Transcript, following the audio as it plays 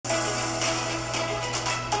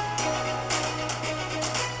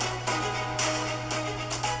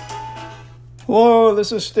Hello,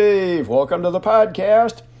 this is Steve. Welcome to the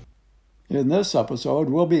podcast. In this episode,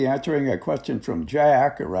 we'll be answering a question from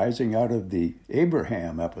Jack arising out of the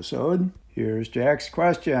Abraham episode. Here's Jack's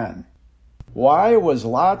question. Why was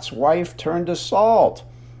Lot's wife turned to salt?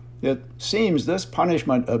 It seems this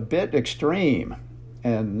punishment a bit extreme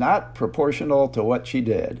and not proportional to what she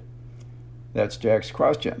did. That's Jack's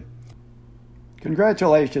question.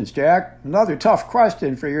 Congratulations, Jack. Another tough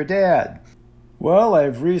question for your dad. Well,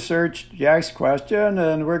 I've researched Jack's question,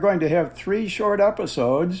 and we're going to have 3 short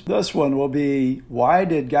episodes. This one will be, why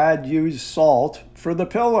did God use salt for the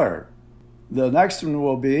pillar? The next one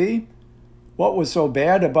will be, what was so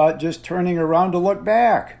bad about just turning around to look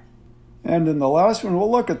back? And in the last one, we'll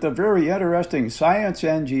look at the very interesting science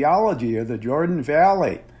and geology of the Jordan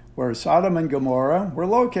Valley, where Sodom and Gomorrah were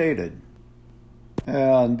located.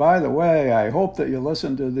 And by the way, I hope that you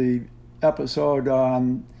listened to the episode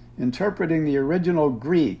on interpreting the original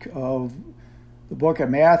Greek of the book of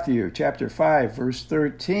Matthew, chapter 5, verse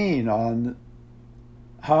 13, on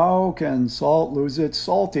how can salt lose its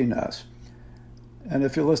saltiness. And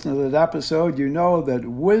if you listen to that episode, you know that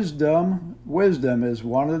wisdom is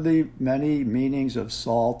one of the many meanings of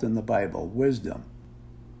salt in the Bible, wisdom.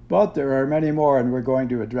 But there are many more, and we're going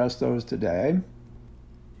to address those today.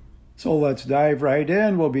 So let's dive right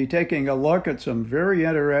in. We'll be taking a look at some very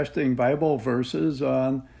interesting Bible verses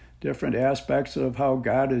on different aspects of how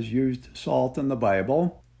God has used salt in the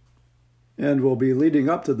Bible. And we'll be leading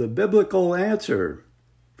up to the biblical answer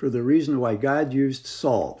for the reason why God used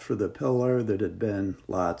salt for the pillar that had been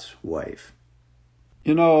Lot's wife.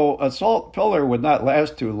 You know, a salt pillar would not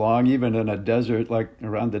last too long, even in a desert like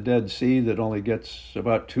around the Dead Sea that only gets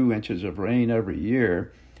about 2 inches of rain every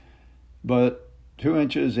year. But 2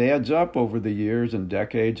 inches adds up over the years and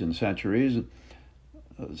decades and centuries.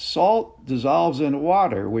 Salt dissolves in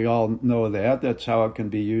water. We all know that. That's how it can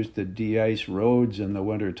be used to de-ice roads in the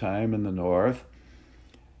wintertime in the north.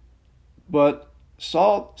 But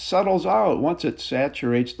salt settles out. Once it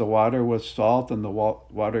saturates the water with salt and the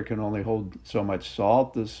water can only hold so much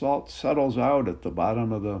salt, the salt settles out at the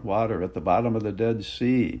bottom of the water, at the bottom of the Dead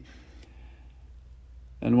Sea.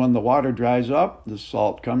 And when the water dries up, the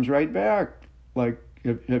salt comes right back. Like,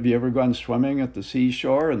 have you ever gone swimming at the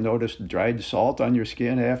seashore and noticed dried salt on your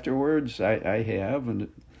skin afterwards? I have,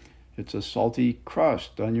 and it's a salty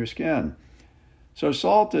crust on your skin. So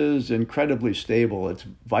salt is incredibly stable. It's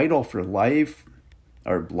vital for life.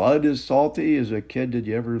 Our blood is salty. As a kid, did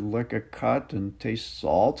you ever lick a cut and taste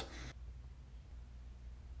salt?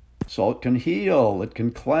 Salt can heal. It can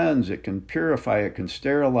cleanse. It can purify. It can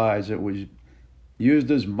sterilize. It was used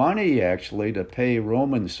as money, actually, to pay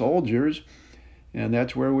Roman soldiers. And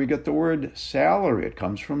that's where we get the word salary. It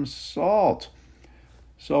comes from salt.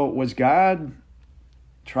 So was God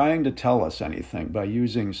trying to tell us anything by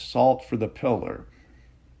using salt for the pillar?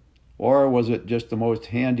 Or was it just the most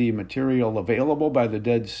handy material available by the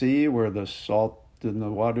Dead Sea, where the salt in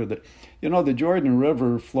the water that... You know, the Jordan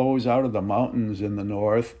River flows out of the mountains in the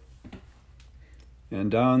north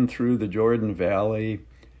and down through the Jordan Valley,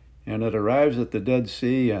 and it arrives at the Dead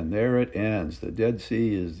Sea, and there it ends. The Dead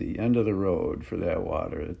Sea is the end of the road for that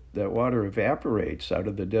water. That water evaporates out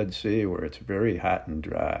of the Dead Sea where it's very hot and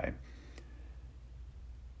dry.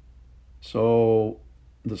 So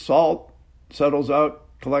the salt settles out,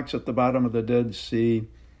 collects at the bottom of the Dead Sea.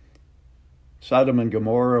 Sodom and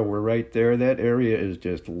Gomorrah were right there. That area is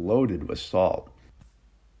just loaded with salt.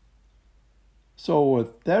 So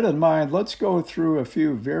with that in mind, let's go through a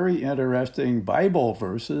few very interesting Bible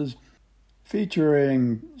verses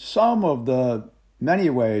featuring some of the many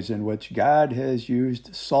ways in which God has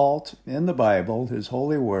used salt in the Bible, His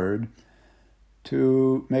holy word,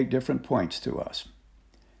 to make different points to us.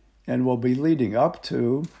 And we'll be leading up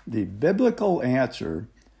to the biblical answer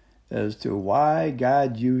as to why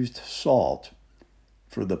God used salt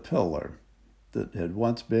for the pillar that had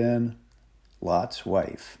once been Lot's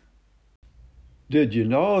wife. Did you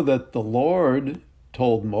know that the Lord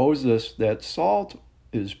told Moses that salt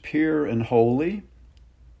is pure and holy?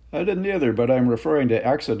 I didn't either, but I'm referring to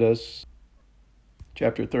Exodus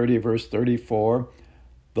chapter 30, verse 34.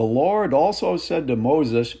 The Lord also said to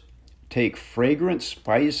Moses, take fragrant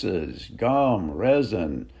spices, gum,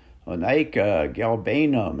 resin, onycha,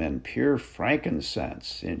 galbanum, and pure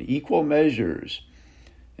frankincense in equal measures,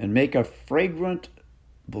 and make a fragrant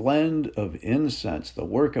blend of incense, the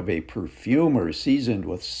work of a perfumer seasoned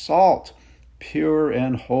with salt, pure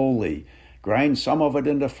and holy. Grind some of it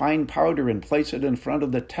into fine powder and place it in front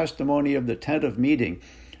of the testimony of the tent of meeting,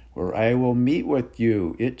 where I will meet with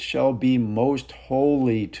you. It shall be most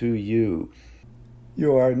holy to you.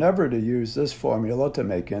 You are never to use this formula to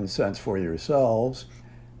make incense for yourselves.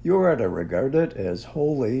 You are to regard it as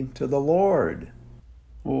holy to the Lord.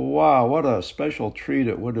 Wow, what a special treat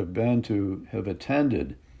it would have been to have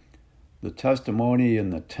attended the testimony in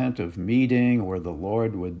the tent of meeting where the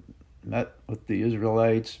Lord would met with the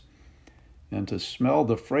Israelites, and to smell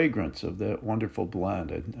the fragrance of that wonderful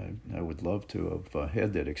blend. I would love to have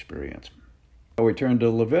had that experience. We turn to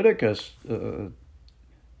Leviticus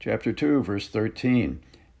chapter 2, verse 13.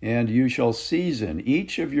 And you shall season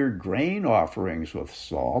each of your grain offerings with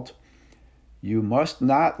salt. You must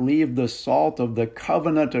not leave the salt of the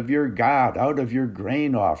covenant of your God out of your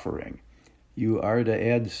grain offering. You are to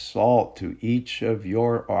add salt to each of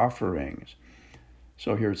your offerings.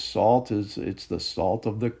 So here salt it's the salt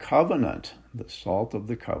of the covenant, the salt of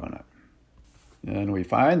the covenant. And we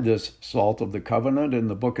find this salt of the covenant in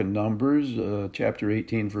the book of Numbers, chapter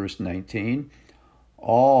 18, verse 19.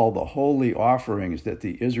 All the holy offerings that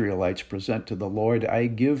the Israelites present to the Lord, I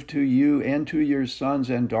give to you and to your sons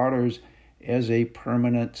and daughters as a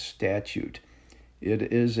permanent statute. It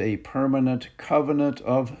is a permanent covenant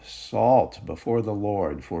of salt before the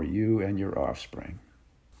Lord for you and your offspring.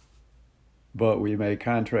 But we may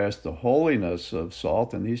contrast the holiness of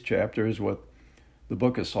salt in these chapters with the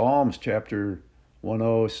book of Psalms, chapter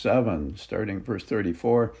 107, starting verse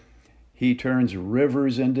 34. He turns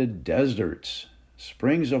rivers into deserts,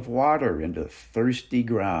 springs of water into thirsty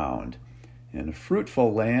ground, and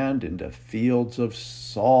fruitful land into fields of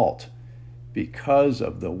salt, because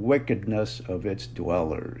of the wickedness of its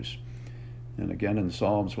dwellers. And again in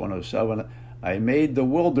Psalms 107, I made the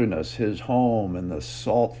wilderness his home and the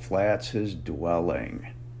salt flats his dwelling.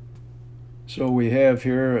 So we have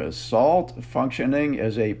here a salt functioning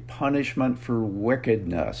as a punishment for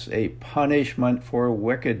wickedness, a punishment for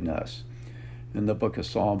wickedness in the book of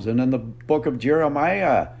Psalms. And in the book of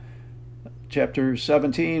Jeremiah, chapter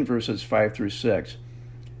 17, verses 5 through 6,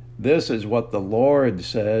 this is what the Lord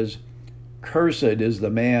says: Cursed is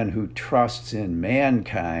the man who trusts in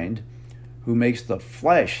mankind, who makes the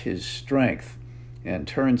flesh his strength and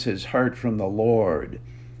turns his heart from the Lord.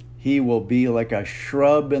 He will be like a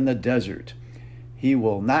shrub in the desert. He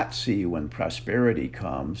will not see when prosperity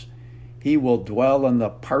comes. He will dwell in the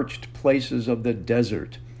parched places of the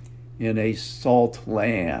desert, in a salt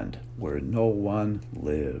land where no one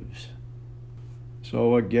lives.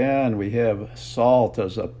 So again, we have salt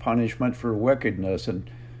as a punishment for wickedness. And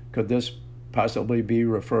could this possibly be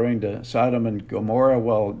referring to Sodom and Gomorrah?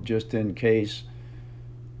 Well, just in case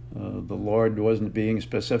the Lord wasn't being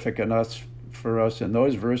specific enough for us in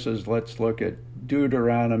those verses, let's look at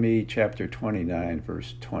Deuteronomy chapter 29,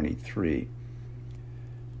 verse 23.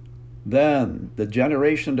 Then the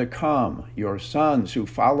generation to come, your sons who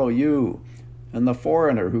follow you, and the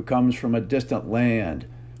foreigner who comes from a distant land,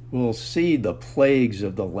 will see the plagues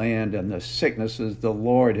of the land and the sicknesses the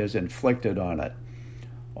Lord has inflicted on it.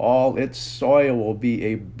 All its soil will be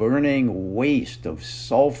a burning waste of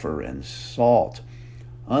sulfur and salt,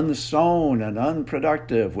 unsown and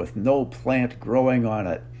unproductive, with no plant growing on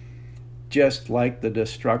it, just like the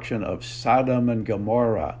destruction of Sodom and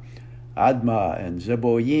Gomorrah, Admah and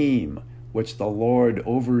Zeboyim, which the Lord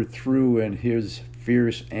overthrew in his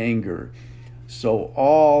fierce anger. So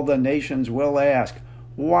all the nations will ask,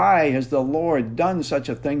 why has the Lord done such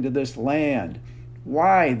a thing to this land?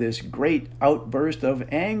 Why this great outburst of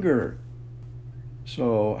anger?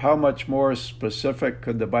 So how much more specific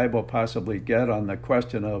could the Bible possibly get on the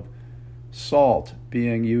question of salt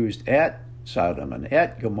being used at Sodom and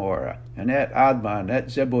at Gomorrah and at Admah and at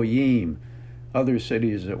Zeboyim, other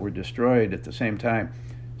cities that were destroyed at the same time?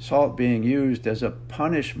 Salt being used as a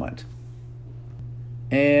punishment,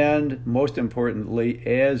 and most importantly,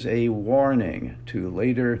 as a warning to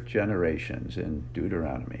later generations in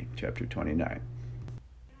Deuteronomy chapter 29.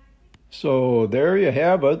 So there you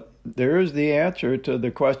have it. There's the answer to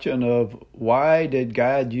the question of why did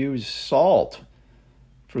God use salt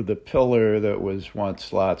for the pillar that was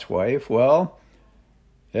once Lot's wife? Well,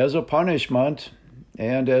 as a punishment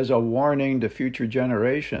and as a warning to future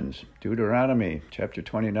generations. Deuteronomy chapter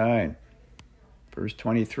 29, verse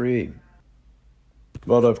 23.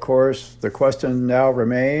 But of course, the question now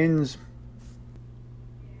remains,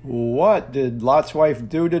 what did Lot's wife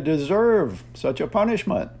do to deserve such a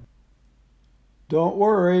punishment? Don't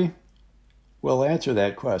worry, we'll answer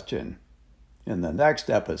that question in the next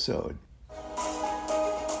episode.